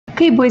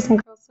Okay, boys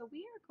and girls, so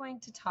we are going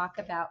to talk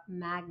about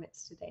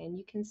magnets today. And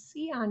you can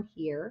see on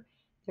here,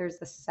 there's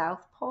the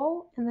South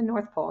Pole and the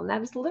North Pole. And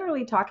that is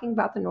literally talking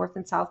about the North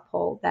and South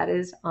Pole that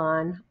is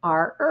on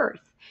our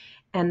Earth.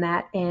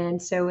 And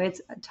so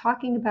it's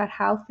talking about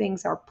how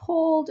things are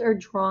pulled or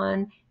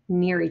drawn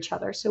near each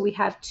other. So we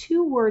have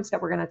two words that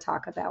we're going to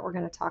talk about. We're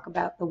going to talk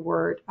about the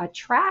word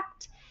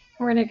attract,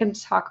 and we're going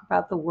to talk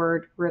about the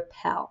word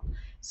repel.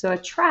 So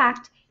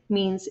attract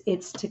means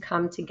it's to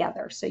come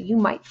together. So you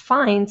might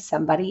find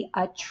somebody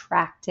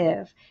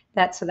attractive.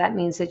 So that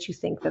means that you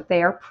think that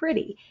they are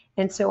pretty.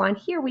 And so on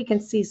here we can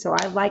see, so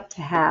I like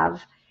to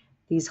have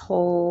these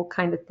whole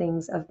kind of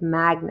things of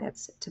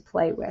magnets to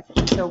play with.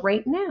 And so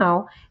right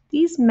now,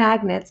 these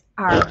magnets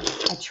are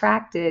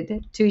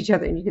attracted to each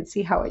other, and you can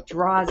see how it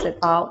draws it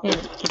all in.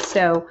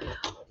 So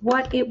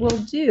what it will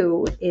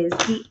do is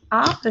the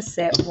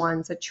opposite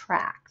ones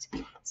attract.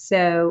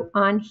 So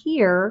on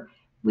here,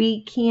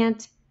 we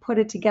can't put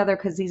it together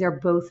because these are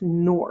both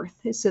north.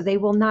 So they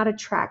will not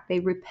attract, they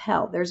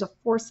repel. There's a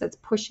force that's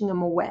pushing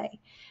them away.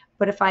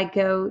 But if I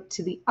go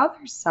to the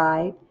other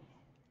side,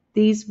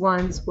 these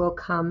ones will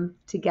come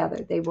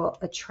together. They will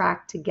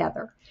attract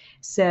together.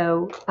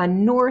 So a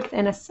north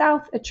and a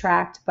south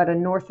attract, but a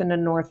north and a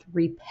north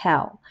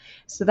repel.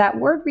 So that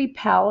word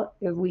repel,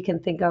 if we can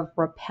think of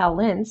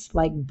repellents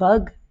like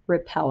bug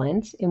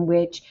repellent, in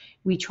which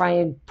we try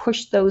and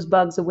push those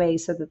bugs away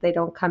so that they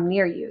don't come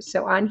near you.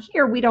 So on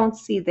here, we don't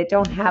see, they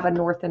don't have a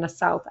north and a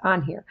south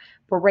on here.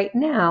 But right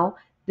now,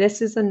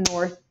 this is a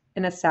north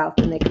and a south,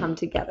 and they come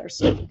together.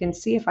 So you can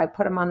see if I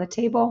put them on the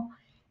table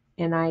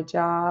and I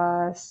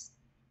just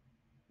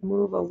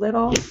move a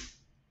little,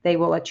 they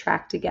will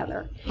attract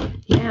together.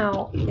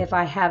 Now, if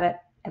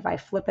I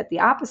flip it the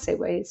opposite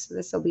way, so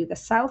this will be the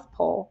South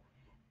Pole,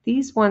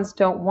 these ones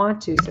don't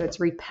want to, so it's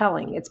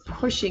repelling. It's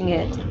pushing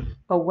it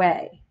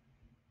away.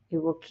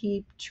 It will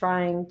keep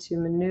trying to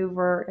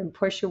maneuver and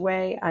push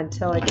away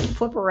until it can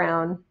flip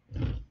around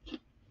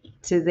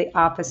to the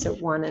opposite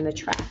one and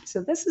attract.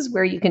 So this is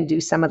where you can do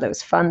some of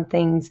those fun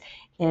things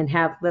and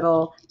have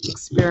little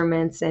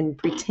experiments and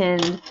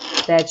pretend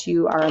that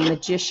you are a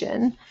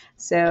magician.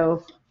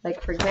 So,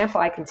 like for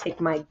example, I can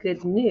take my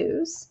good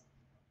news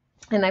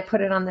and I put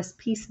it on this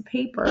piece of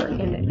paper,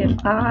 and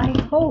if I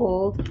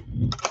hold,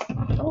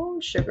 oh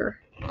sugar,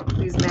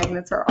 these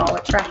magnets are all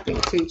attracting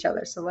to each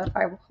other. So if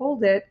I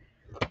hold it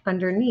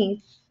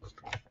underneath,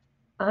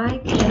 I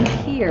can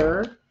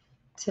hear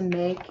to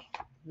make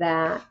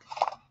that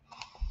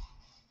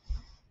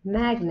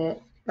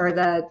magnet or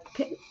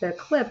the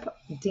clip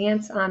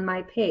dance on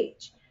my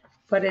page,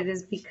 but it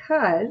is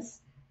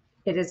because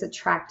it is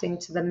attracting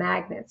to the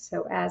magnet.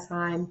 So as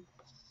I'm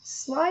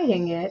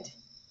sliding it,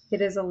 it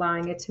is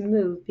allowing it to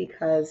move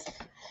because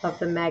of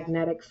the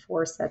magnetic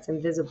force that's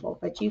invisible.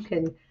 But you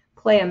can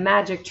play a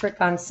magic trick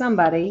on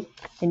somebody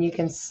and you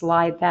can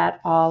slide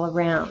that all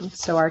around.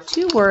 So our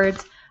two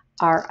words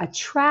are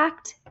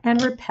attract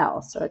and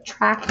repel. So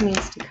attract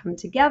means to come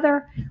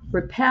together.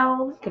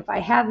 Repel, if I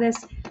have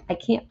this, I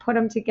can't put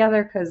them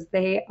together because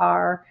they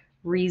are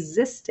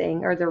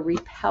resisting or they're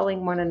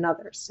repelling one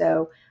another.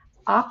 So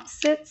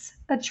opposites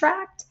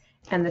attract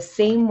and the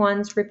same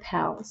ones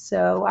repel.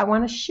 So I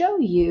want to show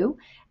you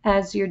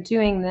as you're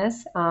doing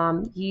this,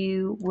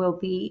 you will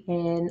be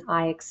in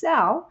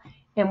iExcel,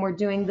 and we're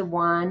doing the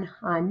one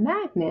on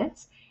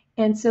magnets.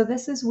 And so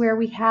this is where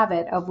we have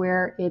it, of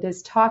where it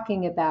is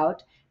talking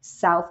about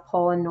South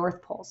Pole and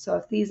North Pole. So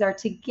if these are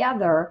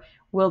together,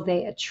 will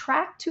they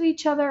attract to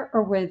each other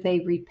or will they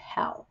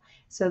repel?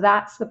 So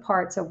that's the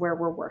parts of where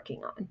we're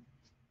working on.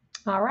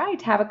 All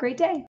right, have a great day.